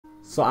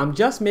So I'm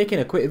just making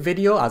a quick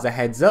video as a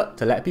heads up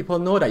to let people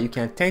know that you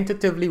can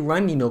tentatively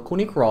run Ni no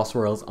Kuni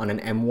Crossworlds on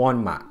an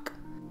M1 Mac.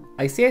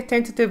 I say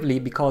tentatively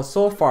because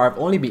so far I've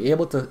only been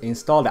able to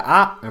install the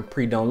app and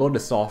pre-download the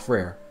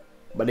software,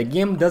 but the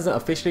game doesn't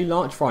officially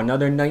launch for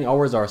another 9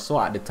 hours or so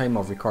at the time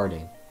of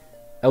recording.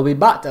 I'll be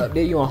back to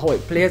update you on how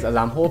it plays, as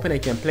I'm hoping I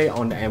can play it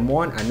on the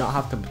M1 and not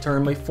have to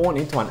turn my phone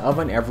into an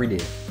oven every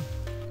day.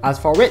 As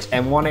for which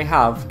M1 I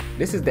have,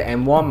 this is the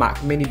M1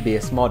 Mac Mini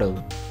base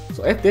model,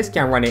 so if this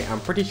can run it,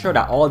 I'm pretty sure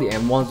that all the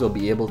M1s will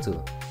be able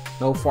to.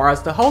 Now for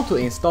as to how to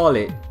install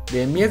it,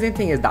 the amazing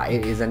thing is that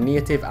it is a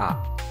native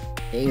app.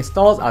 It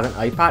installs as an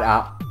iPad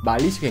app, but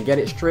at least you can get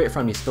it straight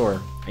from the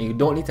store and you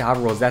don't need to have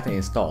Rosetta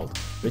installed,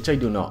 which I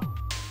do not.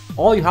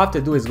 All you have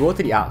to do is go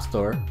to the App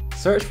Store,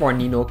 search for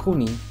Ni no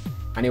Kuni,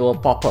 and it will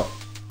pop up.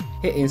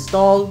 Hit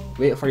install,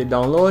 wait for the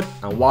download,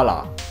 and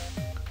voila!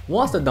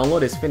 Once the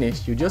download is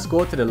finished, you just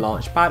go to the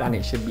launchpad and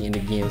it should be in the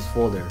games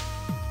folder.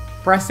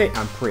 Press it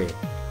and pray.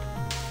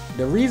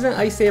 The reason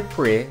I say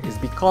pray is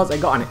because I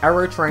got an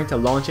error trying to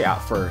launch it at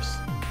first.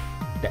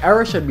 The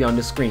error should be on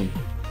the screen.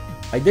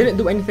 I didn't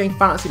do anything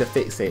fancy to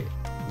fix it,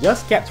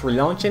 just kept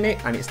relaunching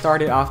it and it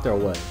started after a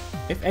while.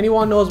 If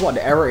anyone knows what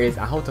the error is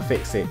and how to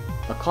fix it,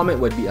 a comment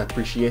would be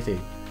appreciated,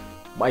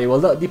 but I will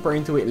look deeper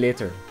into it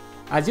later.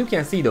 As you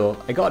can see though,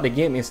 I got the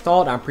game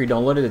installed and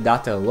pre-downloaded the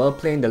data while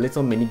playing the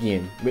little mini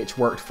game, which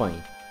worked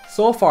fine.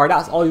 So far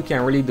that's all you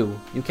can really do.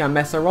 You can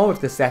mess around with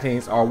the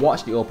settings or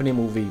watch the opening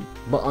movie,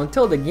 but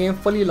until the game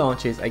fully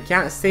launches, I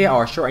can't say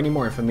or share any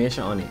more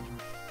information on it.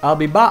 I'll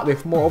be back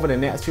with more over the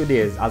next few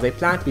days, as I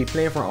plan to be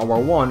playing from hour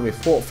 1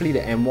 with hopefully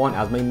the M1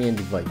 as my main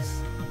device.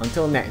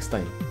 Until next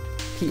time.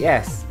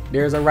 PS,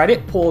 there is a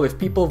Reddit poll with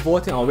people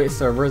voting on which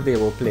servers they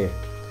will play.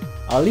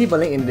 I'll leave a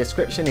link in the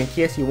description in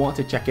case you want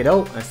to check it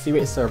out and see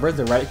which servers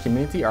the Reddit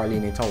community are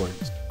leaning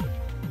towards.